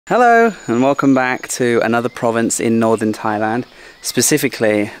Hello and welcome back to another province in Northern Thailand,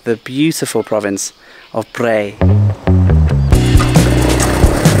 specifically the beautiful province of Phrae.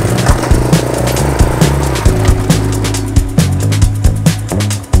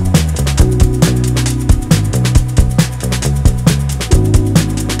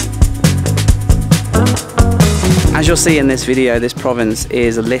 As you'll see in this video, this province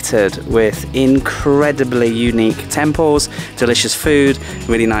is littered with incredibly unique temples, delicious food,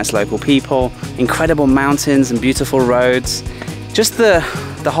 really nice local people, incredible mountains and beautiful roads. Just the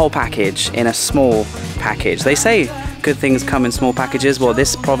whole package in a small package. They say good things come in small packages. Well,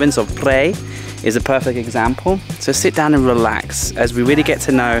 this province of Phrae is a perfect example. So sit down and relax as we really get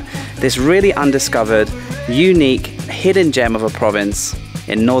to know this really undiscovered, unique, hidden gem of a province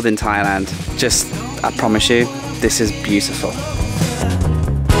in Northern Thailand. Just, I promise you, this is beautiful.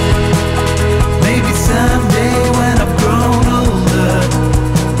 Maybe someday when I've grown older,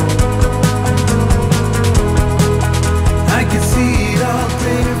 I can see it all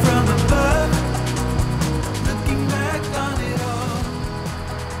clear from above. Looking back on it all,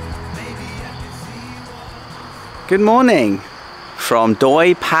 maybe I can see. Good morning from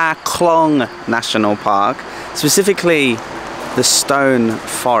Doyle Patron National Park, specifically the Stone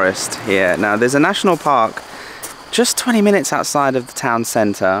Forest here. Now there's a national park just 20 minutes outside of the town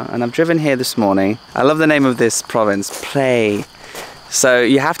centre, and I've driven here this morning. I love the name of this province, Phrae. So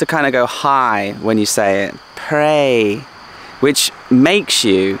you have to kind of go high when you say it, Phrae, which makes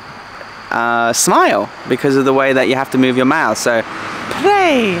you smile because of the way that you have to move your mouth. So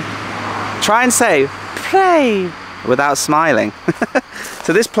Phrae, try and say Phrae without smiling.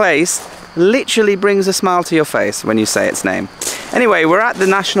 So this place literally brings a smile to your face when you say its name. Anyway, we're at the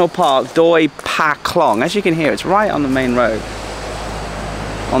national park, Doyle Patron. As you can hear, it's right on the main road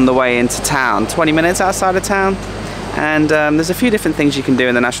on the way into town, 20 minutes outside of town. And there's a few different things you can do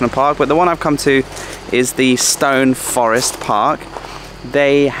in the national park, but the one I've come to is the Stone Forest Park.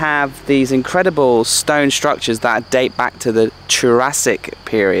 They have these incredible stone structures that date back to the Jurassic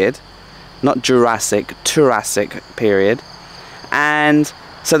period. Not Jurassic, Jurassic period. And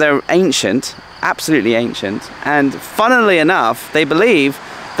so they're ancient, absolutely ancient, and funnily enough, they believe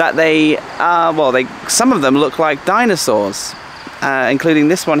that some of them look like dinosaurs, including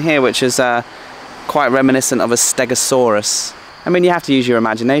this one here, which is quite reminiscent of a stegosaurus. I mean, you have to use your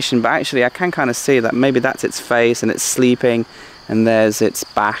imagination, but actually I can kind of see that maybe that's its face and it's sleeping, and there's its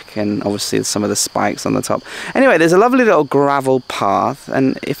back, and obviously some of the spikes on the top. Anyway, there's a lovely little gravel path,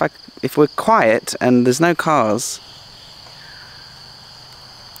 and if we're quiet and there's no cars,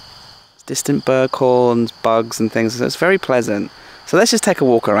 distant bird calls, bugs and things, so it's very pleasant. So let's just take a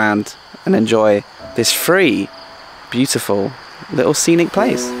walk around and enjoy this free, beautiful little scenic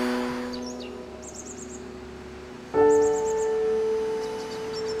place.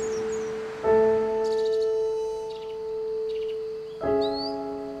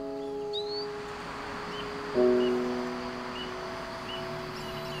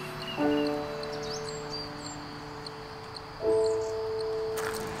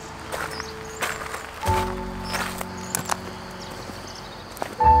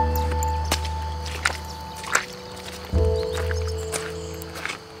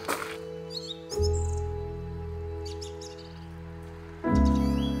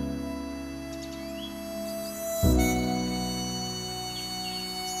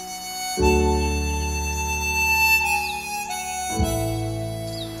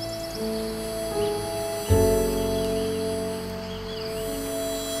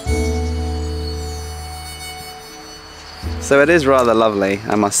 So it is rather lovely,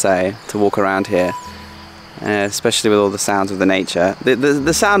 I must say, to walk around here, especially with all the sounds of the nature.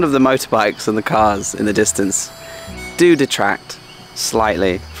 The sound of the motorbikes and the cars in the distance do detract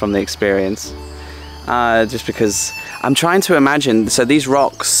slightly from the experience, just because I'm trying to imagine. So these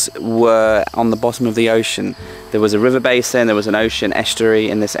rocks were on the bottom of the ocean. There was a river basin, there was an ocean estuary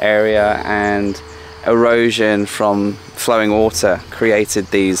in this area, and erosion from flowing water created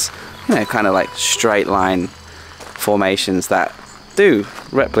these, kind of like straight line formations that do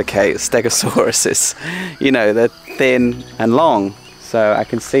replicate stegosauruses. They're thin and long, so I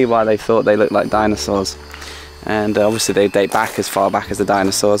can see why they thought they looked like dinosaurs, and obviously they date back as far back as the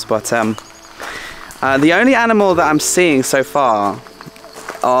dinosaurs. But the only animal that I'm seeing so far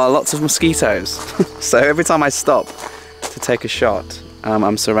are lots of mosquitoes. So every time I stop to take a shot,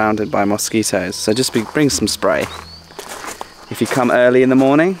 I'm surrounded by mosquitoes, so just bring some spray if you come early in the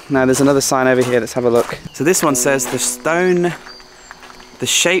morning. Now there's another sign over here, let's have a look. So this one says the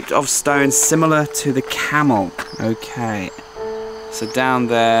shape of stone similar to the camel. Okay, so down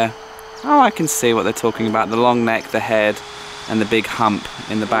there, oh, I can see what they're talking about, the long neck, the head, and the big hump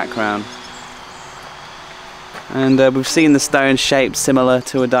in the background. And we've seen the stone shaped similar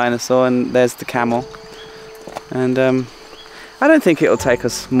to a dinosaur, and there's the camel. And I don't think it'll take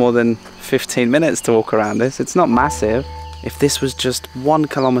us more than 15 minutes to walk around this. It's not massive. If this was just 1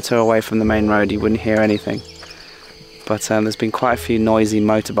 kilometer away from the main road, you wouldn't hear anything. But there's been quite a few noisy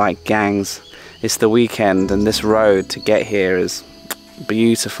motorbike gangs. It's the weekend, and this road to get here is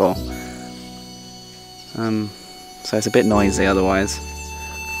beautiful. So it's a bit noisy otherwise.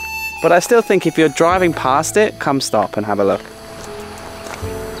 But I still think if you're driving past it, come stop and have a look.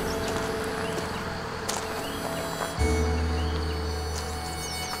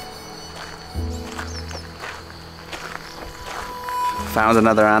 Found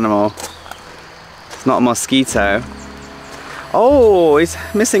another animal. It's not a mosquito. Oh, he's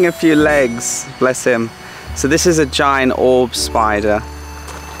missing a few legs, bless him. So this is a giant orb spider.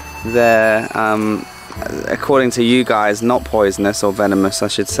 They're, according to you guys, not poisonous or venomous, I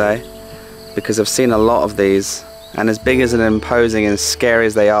should say, because I've seen a lot of these, and as big as and imposing and as scary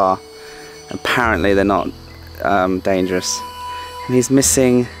as they are, apparently they're not dangerous. And he's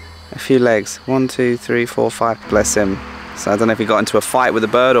missing a few legs. 1, 2, 3, 4, 5, bless him. So I don't know if he got into a fight with a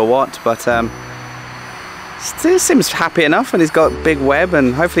bird or what, but still seems happy enough, and he's got big web,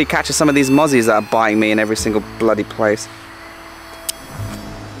 and hopefully he catches some of these mozzies that are biting me in every single bloody place.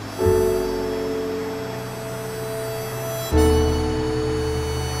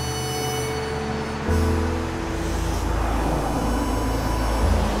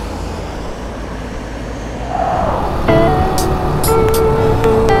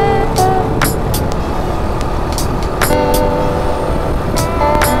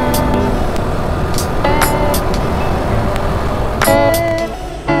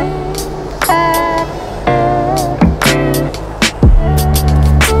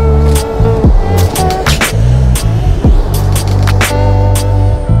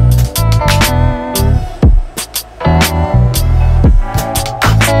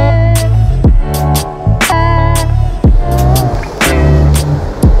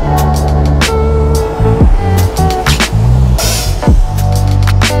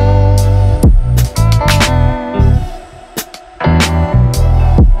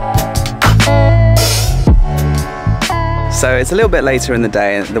 So it's a little bit later in the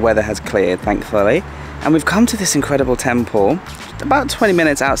day, and the weather has cleared, thankfully, and we've come to this incredible temple about 20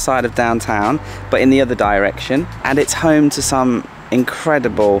 minutes outside of downtown, but in the other direction, and it's home to some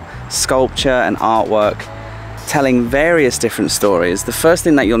incredible sculpture and artwork telling various different stories. The first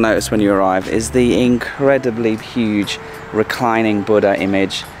thing that you'll notice when you arrive is the incredibly huge reclining Buddha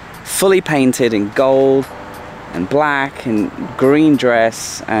image, fully painted in gold and black and green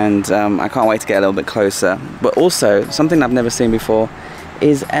dress, and I can't wait to get a little bit closer. But also, something I've never seen before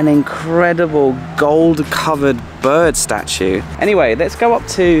is an incredible gold covered bird statue. Anyway, let's go up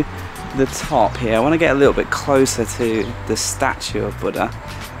to the top here. I want to get a little bit closer to the statue of Buddha,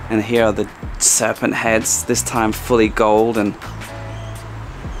 and here are the serpent heads, this time fully gold and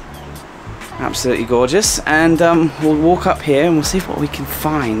absolutely gorgeous. And we'll walk up here and we'll see what we can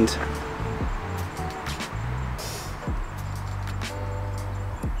find.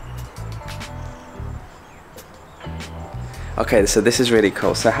 Okay, so this is really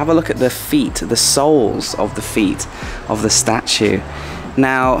cool. So have a look at the feet, the soles of the feet of the statue.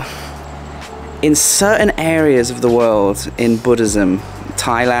 Now, in certain areas of the world in Buddhism,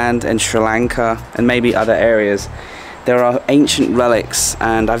 Thailand and Sri Lanka and maybe other areas, there are ancient relics,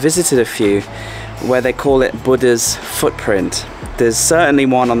 and I visited a few where they call it Buddha's footprint. There's certainly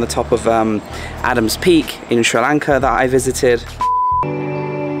one on the top of Adam's Peak in Sri Lanka that I visited.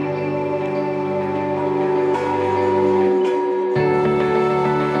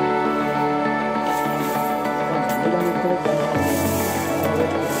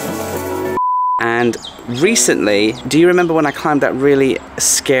 And recently, do you remember when I climbed that really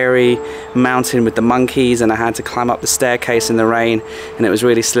scary mountain with the monkeys, and I had to climb up the staircase in the rain, and it was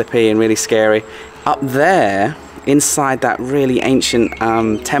really slippy and really scary? Up there, inside that really ancient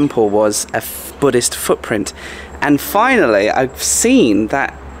temple, was a Buddhist footprint. And finally, I've seen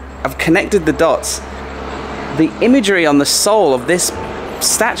that, I've connected the dots. The imagery on the sole of this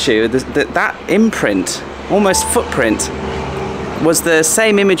statue, that imprint, almost footprint, was the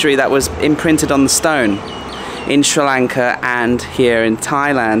same imagery that was imprinted on the stone in Sri Lanka and here in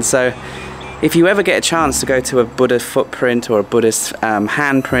Thailand. So if you ever get a chance to go to a Buddha footprint or a Buddhist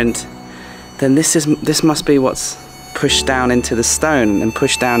handprint, then this must be what's pushed down into the stone and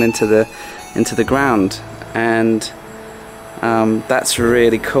pushed down into the ground. And that's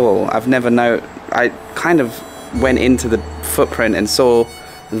really cool. I've never known. I kind of went into the footprint and saw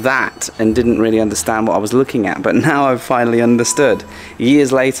that and didn't really understand what I was looking at, but now I've finally understood,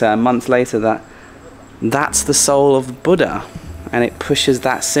 years later, months later, that that's the soul of Buddha, and it pushes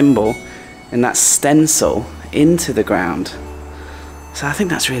that symbol and that stencil into the ground. So I think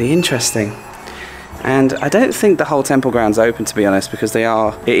that's really interesting. And I don't think the whole temple ground's open, to be honest, because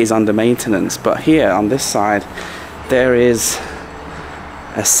it is under maintenance. But here on this side there is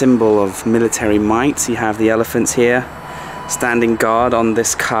a symbol of military might. You have the elephants here standing guard on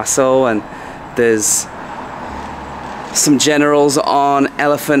this castle, and there's some generals on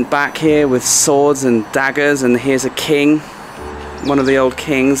elephant back here with swords and daggers, and here's a king, one of the old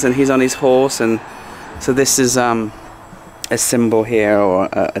kings, and he's on his horse. And so this is a symbol here, or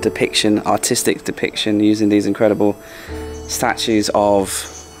a depiction, artistic depiction, using these incredible statues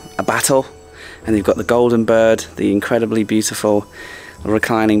of a battle. And you've got the golden bird, the incredibly beautiful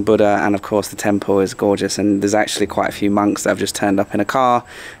reclining Buddha, and of course the temple is gorgeous, and there's actually quite a few monks that have just turned up in a car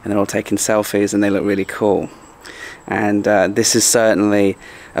and they're all taking selfies and they look really cool. And this is certainly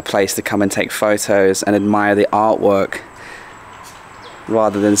a place to come and take photos and admire the artwork,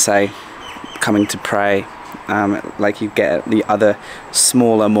 rather than say coming to pray like you get at the other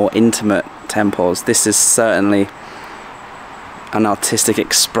smaller, more intimate temples. This is certainly an artistic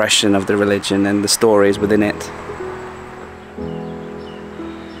expression of the religion and the stories within it.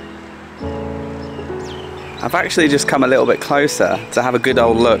 I've actually just come a little bit closer to have a good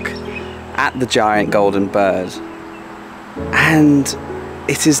old look at the giant golden bird, and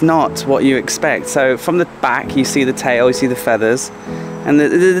it is not what you expect. So from the back you see the tail, you see the feathers, and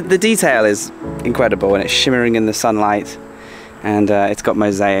the detail is incredible, and it's shimmering in the sunlight, and it's got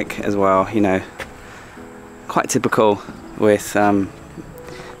mosaic as well, you know, quite typical with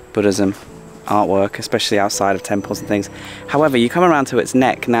Buddhism artwork, especially outside of temples and things. However, you come around to its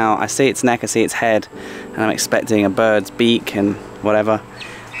neck. Now I see its neck, I see its head, and I'm expecting a bird's beak and whatever.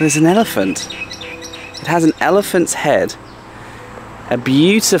 But there's an elephant. It has an elephant's head, a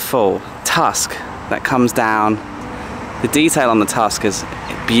beautiful tusk that comes down. The detail on the tusk is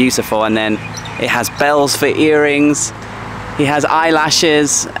beautiful, and then it has bells for earrings. He has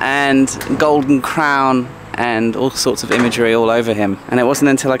eyelashes and golden crown and all sorts of imagery all over him. And it wasn't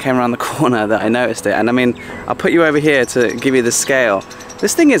until I came around the corner that I noticed it. And I mean, I'll put you over here to give you the scale.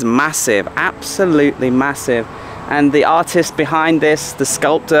 This thing is massive, absolutely massive. And the artist behind this, the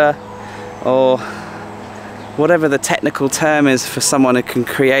sculptor, or whatever the technical term is for someone who can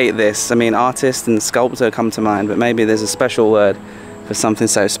create this. I mean, artist and sculptor come to mind, but maybe there's a special word for something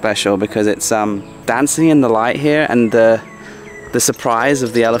so special, because it's dancing in the light here, and the surprise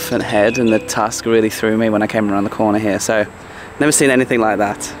of the elephant head and the tusk really threw me when I came around the corner here. So never seen anything like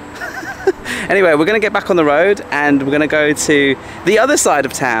that. Anyway, we're going to get back on the road, and we're going to go to the other side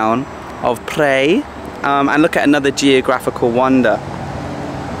of town of Phrae and look at another geographical wonder.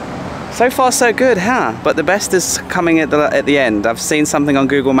 So far so good, huh? But the best is coming at the end. I've seen something on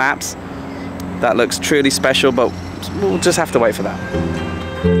Google Maps that looks truly special, but we'll just have to wait for that.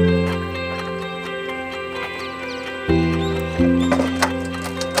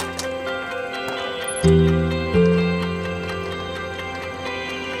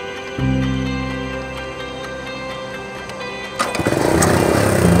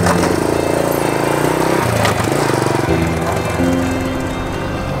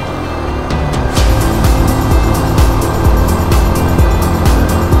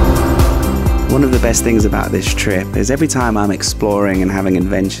 One of the best things about this trip is every time I'm exploring and having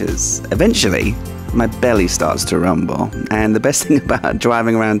adventures, eventually my belly starts to rumble. And the best thing about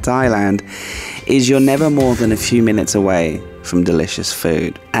driving around Thailand is you're never more than a few minutes away from delicious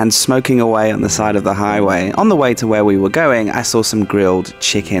food. And smoking away on the side of the highway, on the way to where we were going, I saw some grilled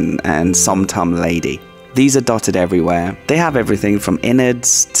chicken and som tam lady. These are dotted everywhere. They have everything from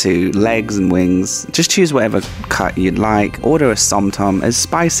innards to legs and wings. Just choose whatever cut you'd like, order a som tam as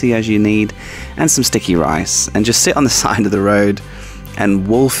spicy as you need, and some sticky rice, and just sit on the side of the road and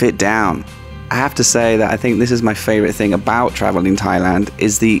wolf it down. I have to say that I think this is my favorite thing about traveling Thailand,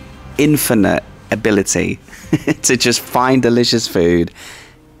 is the infinite ability to just find delicious food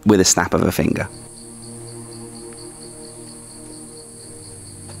with a snap of a finger.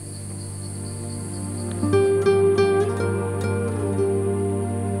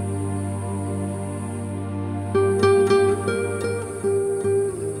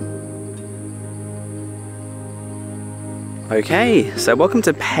 Okay, so welcome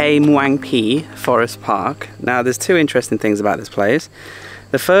to Phrae Muang Pi Forest Park. Now there's two interesting things about this place.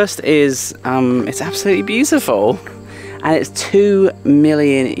 The first is it's absolutely beautiful, and it's 2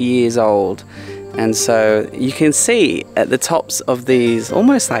 million years old. And so you can see at the tops of these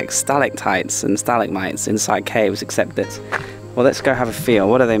almost like stalactites and stalagmites inside caves, except that Well, let's go have a feel.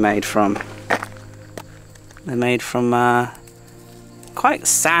 What are they made from? They're made from quite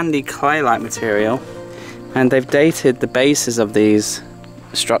sandy clay-like material, and they've dated the bases of these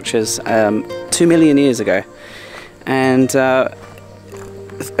structures 2 million years ago. And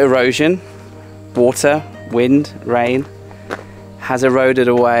erosion, water, wind, rain has eroded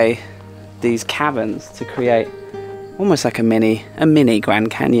away these caverns to create almost like a mini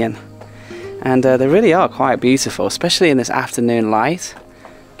Grand Canyon. And they really are quite beautiful, especially in this afternoon light.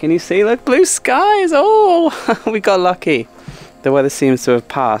 Can you see? Look, blue skies! Oh, we got lucky. The weather seems to have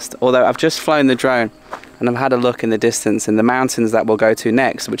passed, although I've just flown the drone and I've had a look in the distance, in the mountains that we'll go to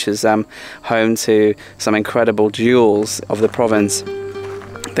next, which is home to some incredible jewels of the province.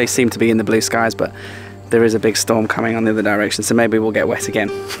 They seem to be in the blue skies, but there is a big storm coming on the other direction, so maybe we'll get wet again.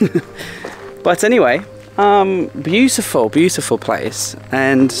 But anyway, beautiful, beautiful place.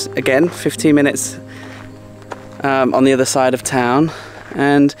 And again, 15 minutes on the other side of town.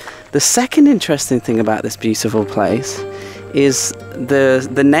 And the second interesting thing about this beautiful place is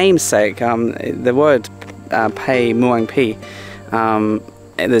the namesake, the word Phrae Muang Pi.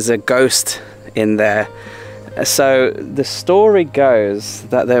 There's a ghost in there. So the story goes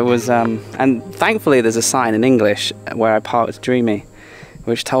that there was, and thankfully there's a sign in English where I parked Dreamy,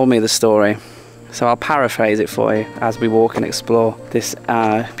 which told me the story. So I'll paraphrase it for you as we walk and explore this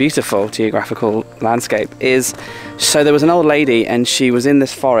beautiful geographical landscape. So there was an old lady and she was in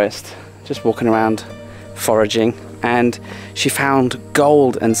this forest, just walking around foraging, and she found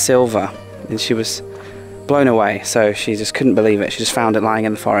gold and silver, and she was blown away. So she just couldn't believe it. She just found it lying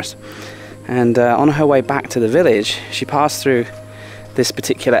in the forest. And on her way back to the village, she passed through this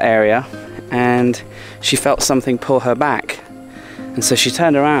particular area and she felt something pull her back. And so she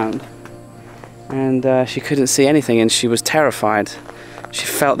turned around and she couldn't see anything, and she was terrified. She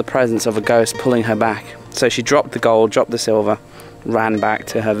felt the presence of a ghost pulling her back. So she dropped the gold, dropped the silver, ran back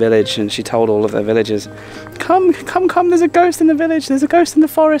to her village, and she told all of the villagers, come, come, come, there's a ghost in the village, there's a ghost in the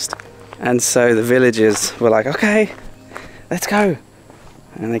forest. And so the villagers were like, okay, let's go.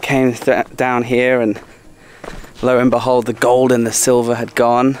 And they came down here, and lo and behold, the gold and the silver had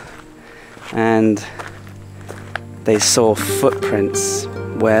gone, and they saw footprints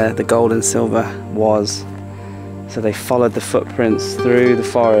where the gold and silver was. So they followed the footprints through the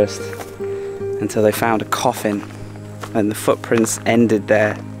forest until they found a coffin, and the footprints ended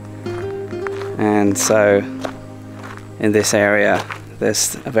there. And so in this area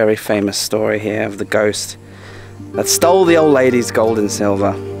there's a very famous story here of the ghost that stole the old lady's gold and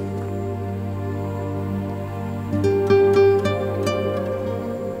silver.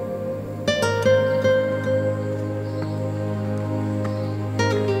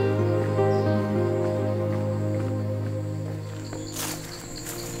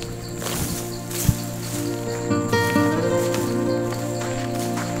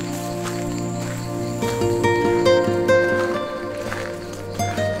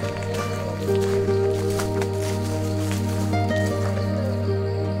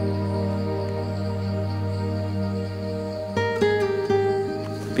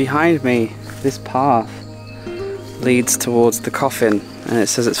 Behind me, this path leads towards the coffin, and it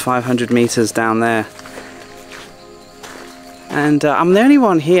says it's 500 meters down there. And I'm the only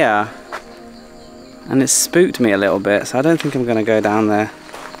one here, and it spooked me a little bit, so I don't think I'm going to go down there.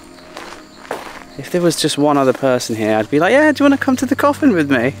 If there was just one other person here, I'd be like, yeah, do you want to come to the coffin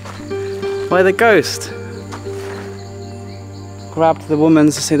with me? Where the ghost? Grabbed the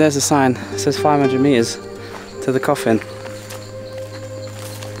woman's, see there's a sign, it says 500 meters to the coffin.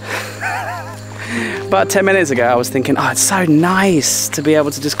 But 10 minutes ago I was thinking, oh, it's so nice to be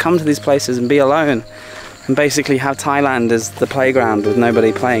able to just come to these places and be alone and basically have Thailand as the playground with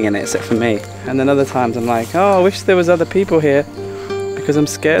nobody playing in it except for me. And then other times I'm like, oh, I wish there was other people here because I'm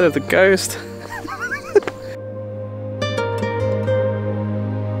scared of the ghost.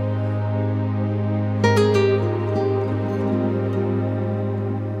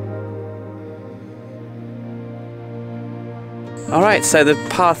 Alright, so the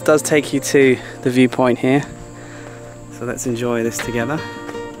path does take you to the viewpoint here, so let's enjoy this together.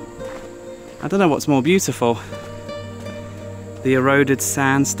 I don't know what's more beautiful, the eroded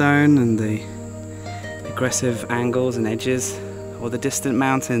sandstone and the aggressive angles and edges, or the distant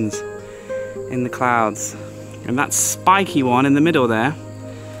mountains in the clouds. And that spiky one in the middle there,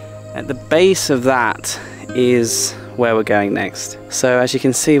 at the base of that is where we're going next. So as you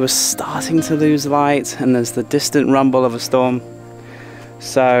can see, we're starting to lose light and there's the distant rumble of a storm.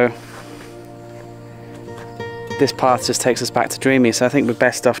 So this path just takes us back to Dreamy, so I think we're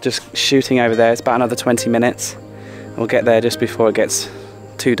best off just shooting over there. It's about another 20 minutes. We'll get there just before it gets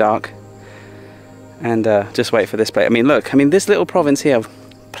too dark. and just wait for this plate. I mean, look, I mean, this little province here,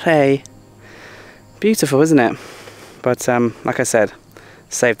 Phrae, beautiful, isn't it? But like I said,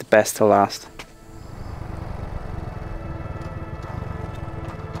 save the best till last.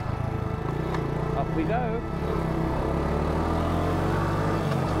 Up we go.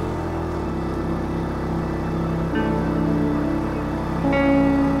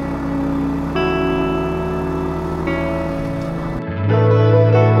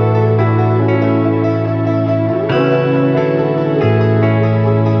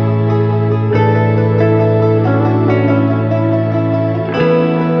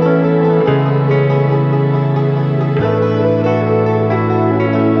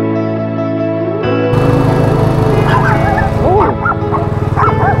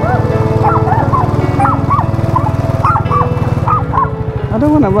 I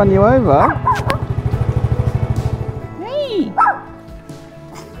don't want to run you over. Hey!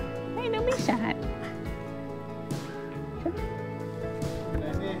 Hey, don't be sad.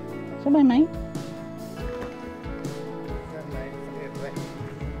 Sabay, mate.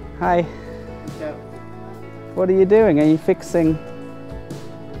 Hi. What are you doing? Are you fixing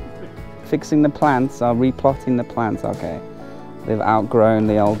the plants? Or repotting the plants? Okay. They've outgrown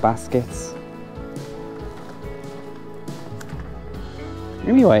the old baskets.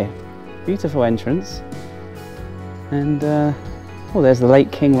 Anyway, beautiful entrance. And oh, there's the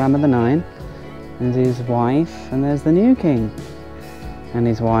late King Rama IX and his wife, and there's the new king and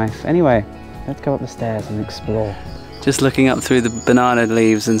his wife. Anyway, let's go up the stairs and explore. Just looking up through the banana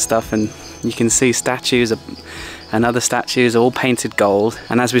leaves and stuff, and you can see statues and other statues all painted gold.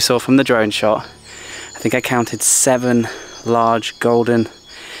 And as we saw from the drone shot, I think I counted 7 large golden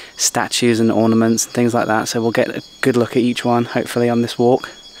statues and ornaments and things like that. So we'll get a good look at each one, hopefully, on this walk.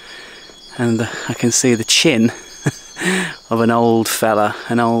 And I can see the chin of an old fella,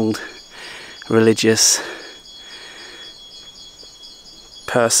 an old religious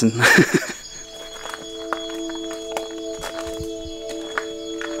person.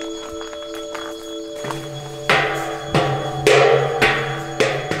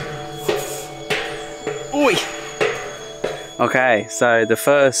 Oi! Okay, so the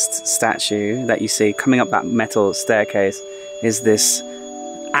first statue that you see coming up that metal staircase is this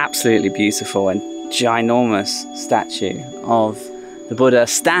absolutely beautiful and ginormous statue of the Buddha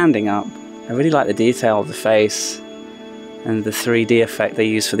standing up. I really like the detail of the face and the 3D effect they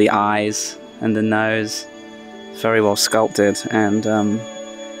use for the eyes and the nose. Very well sculpted, and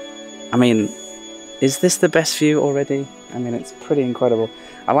I mean, is this the best view already? I mean, it's pretty incredible.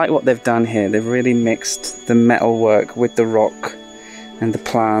 I like what they've done here. They've really mixed the metal work with the rock and the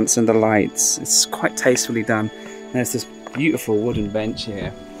plants and the lights. It's quite tastefully done. There's this beautiful wooden bench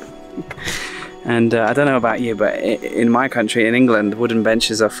here. And I don't know about you, but in my country, in England, wooden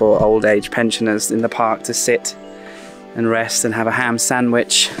benches are for old age pensioners in the park to sit and rest and have a ham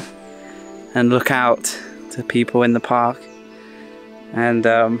sandwich and look out to people in the park. And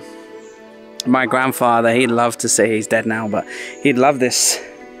my grandfather, he'd love to sit, he's dead now, but he'd love this.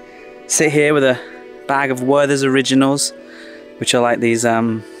 Sit here with a bag of Werther's Originals, which are like these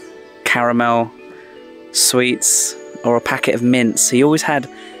caramel sweets, or a packet of mints. He always had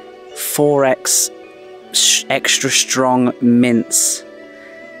 4x extra strong mints,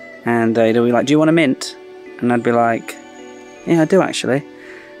 and he'd be like, "Do you want a mint?" And I'd be like, "Yeah, I do actually,"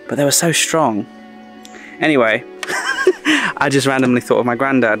 but they were so strong. Anyway, I just randomly thought of my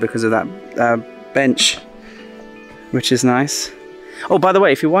granddad because of that bench, which is nice. Oh, by the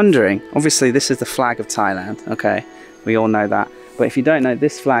way, if you're wondering, obviously this is the flag of Thailand, okay? We all know that. But if you don't know,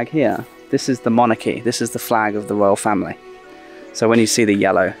 this flag here, this is the monarchy. This is the flag of the royal family. So when you see the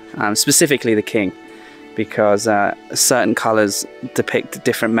yellow, specifically the king, because certain colours depict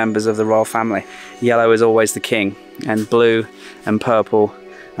different members of the royal family. Yellow is always the king, and blue and purple,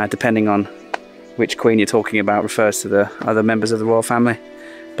 depending on which queen you're talking about, refers to the other members of the royal family.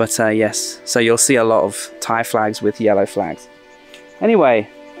 But yes, so you'll see a lot of Thai flags with yellow flags. Anyway,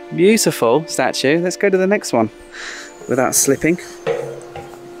 beautiful statue. Let's go to the next one without slipping.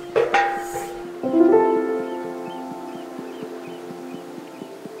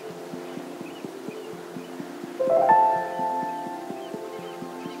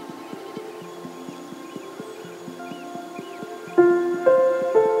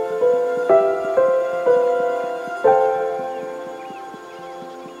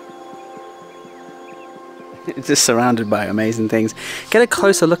 It's just surrounded by amazing things. Get a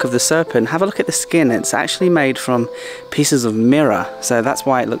closer look of the serpent. Have a look at the skin. It's actually made from pieces of mirror, so that's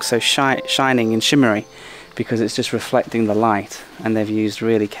why it looks so shining and shimmery, because it's just reflecting the light, and they've used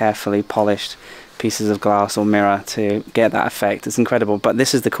really carefully polished pieces of glass or mirror to get that effect. It's incredible. But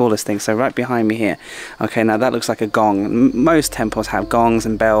this is the coolest thing. So right behind me here, okay, now that looks like a gong. Most temples have gongs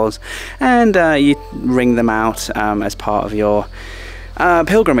and bells, and you ring them out as part of your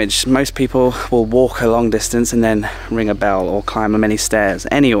pilgrimage. Most people will walk a long distance and then ring a bell or climb many stairs.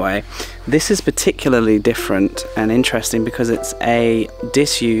 Anyway, this is particularly different and interesting because it's a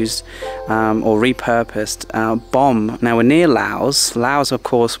disused or repurposed bomb. Now we're near Laos. Laos, of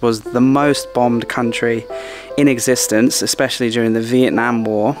course, was the most bombed country in existence, especially during the Vietnam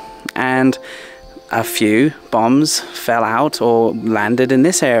War, and a few bombs fell out or landed in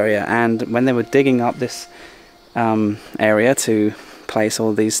this area. And when they were digging up this area to place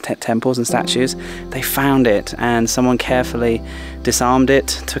all these temples and statues, they found it, and someone carefully disarmed it,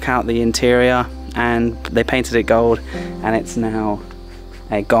 took out the interior, and they painted it gold, and it's now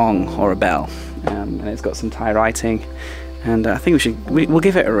a gong or a bell, and it's got some Thai writing, and I think we'll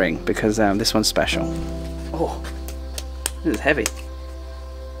give it a ring because this one's special. Oh, this is heavy.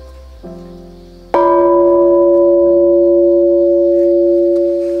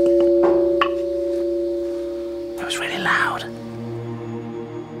 That was really loud.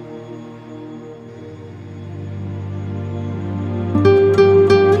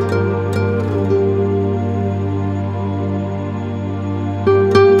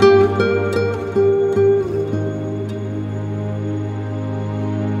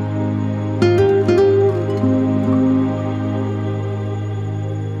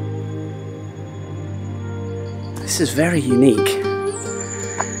 This is very unique.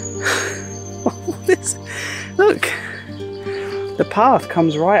 Look, the path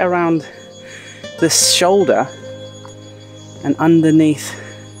comes right around this shoulder and underneath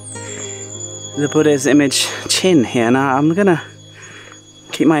the Buddha's image chin here. Now I'm gonna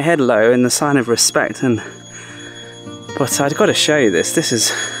keep my head low in the sign of respect, but I've got to show you this. This is,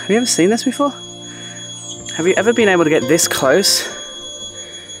 have you ever seen this before? Have you ever been able to get this close?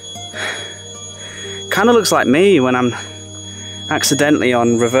 Kind of looks like me when I'm accidentally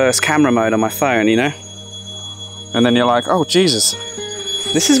on reverse camera mode on my phone, you know? And then you're like, oh Jesus.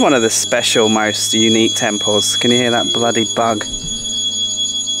 This is one of the special, most unique temples. Can you hear that bloody bug?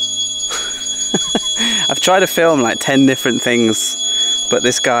 I've tried to film like 10 different things, but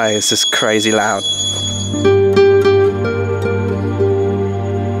this guy is just crazy loud.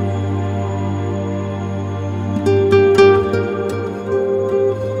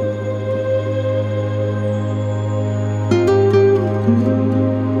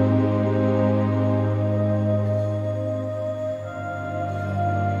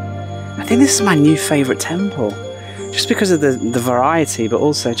 I think this is my new favourite temple, just because of the variety, but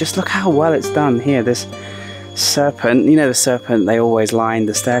also just look how well it's done here. This serpent, you know, the serpent, they always line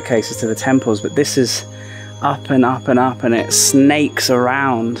the staircases to the temples, but this is up and up and up, and it snakes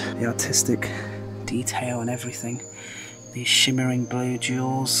around. The artistic detail and everything, these shimmering blue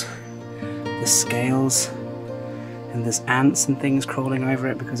jewels, the scales, and there's ants and things crawling over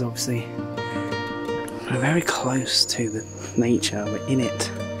it because obviously we're very close to the nature, we're in it.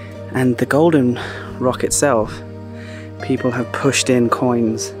 And the golden rock itself, people have pushed in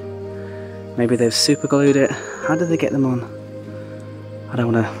coins. Maybe they've super glued it. How did they get them on? I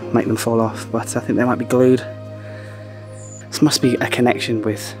don't want to make them fall off, but I think they might be glued. This must be a connection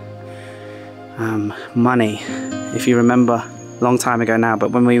with money. If you remember, a long time ago now,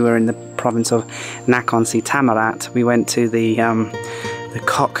 but when we were in the province of Nakhon Si Thammarat, we went to the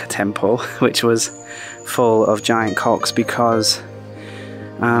cock temple, which was full of giant cocks because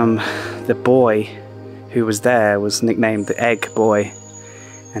the boy who was there was nicknamed the Egg Boy,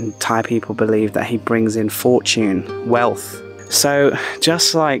 and Thai people believe that he brings in fortune, wealth. So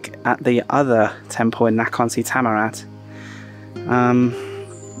just like at the other temple in Nakhon Si Thammarat,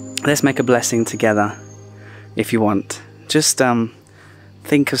 let's make a blessing together if you want. Just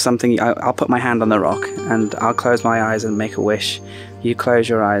think of something. I'll put my hand on the rock and I'll close my eyes and make a wish. You close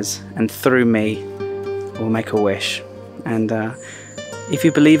your eyes and through me we'll make a wish. And if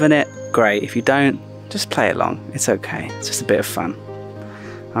you believe in it, great. If you don't, just play along. It's okay. It's just a bit of fun.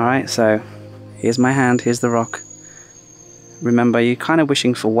 Alright, so here's my hand, here's the rock. Remember, you're kind of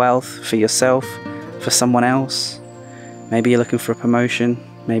wishing for wealth, for yourself, for someone else. Maybe you're looking for a promotion.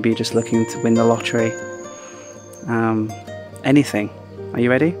 Maybe you're just looking to win the lottery. Anything. Are you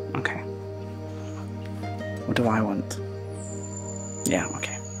ready? Okay. What do I want? Yeah,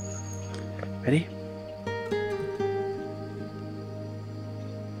 okay. Ready?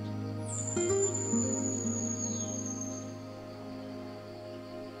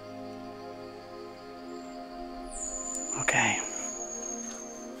 Okay.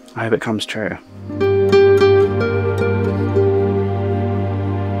 I hope it comes true.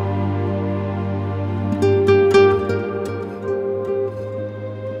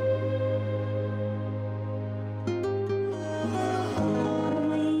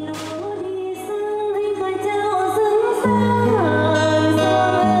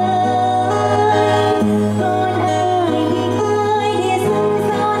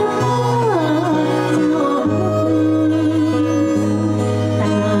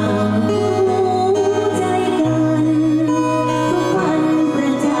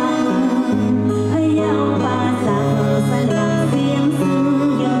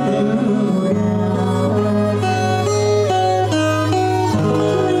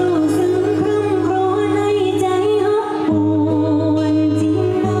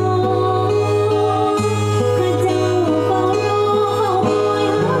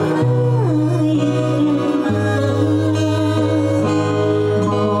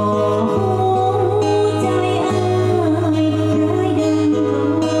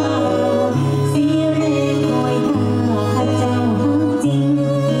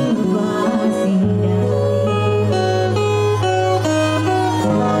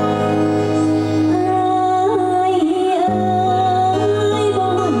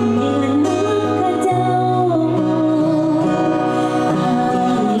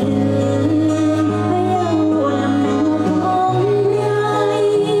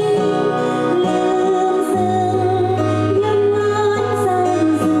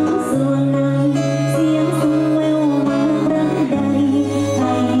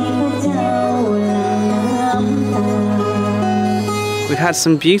 had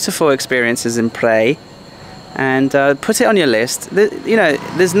some beautiful experiences in Phrae, and put it on your list. You know,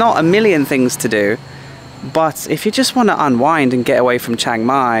 there's not a million things to do, but if you just want to unwind and get away from Chiang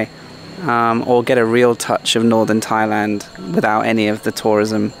Mai, or get a real touch of Northern Thailand without any of the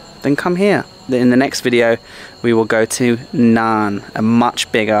tourism, then come here. In the next video, we will go to Nan, a much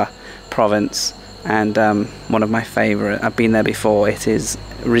bigger province, and one of my favorite. I've been there before. It is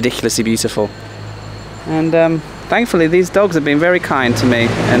ridiculously beautiful, and thankfully these dogs have been very kind to me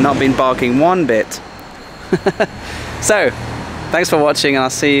and not been barking one bit. So thanks for watching, and I'll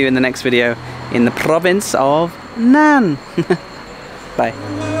see you in the next video in the province of Nan.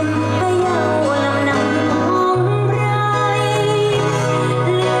 Bye.